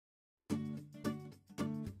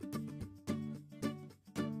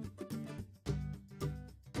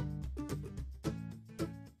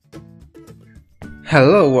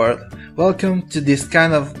Hello world, welcome to this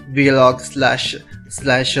kind of vlog slash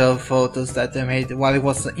slideshow photos that I made while I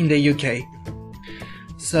was in the UK.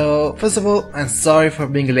 So first of all, I'm sorry for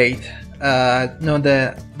being late. Know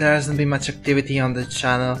that there hasn't been much activity on the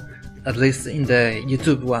channel, at least in the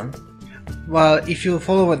YouTube one. While if you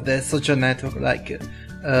follow the social network like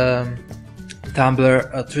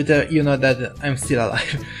Tumblr or Twitter, you know that I'm still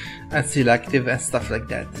alive, I'm still active and stuff like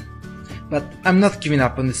that. But I'm not giving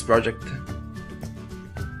up on this project.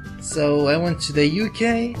 So I went to the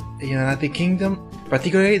UK, the United Kingdom,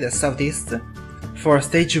 particularly the Southeast, for a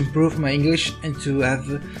stage to improve my English and to have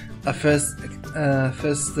a first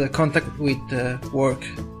contact with work.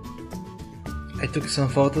 I took some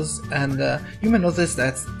photos and you may notice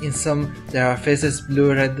that in some there are faces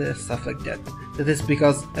blurred, stuff like that. That is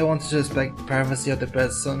because I wanted to respect the privacy of the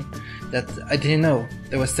person that I didn't know.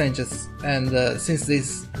 They were strangers, and since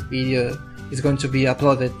this video is going to be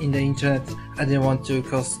uploaded in the internet, I didn't want to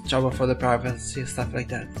cause trouble for the privacy, stuff like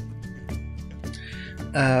that.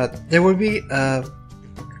 There will be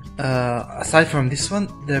aside from this one,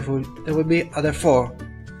 there will be other 4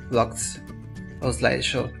 vlogs or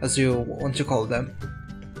slideshow, as you want to call them.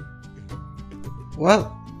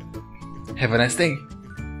 Well, have a nice day.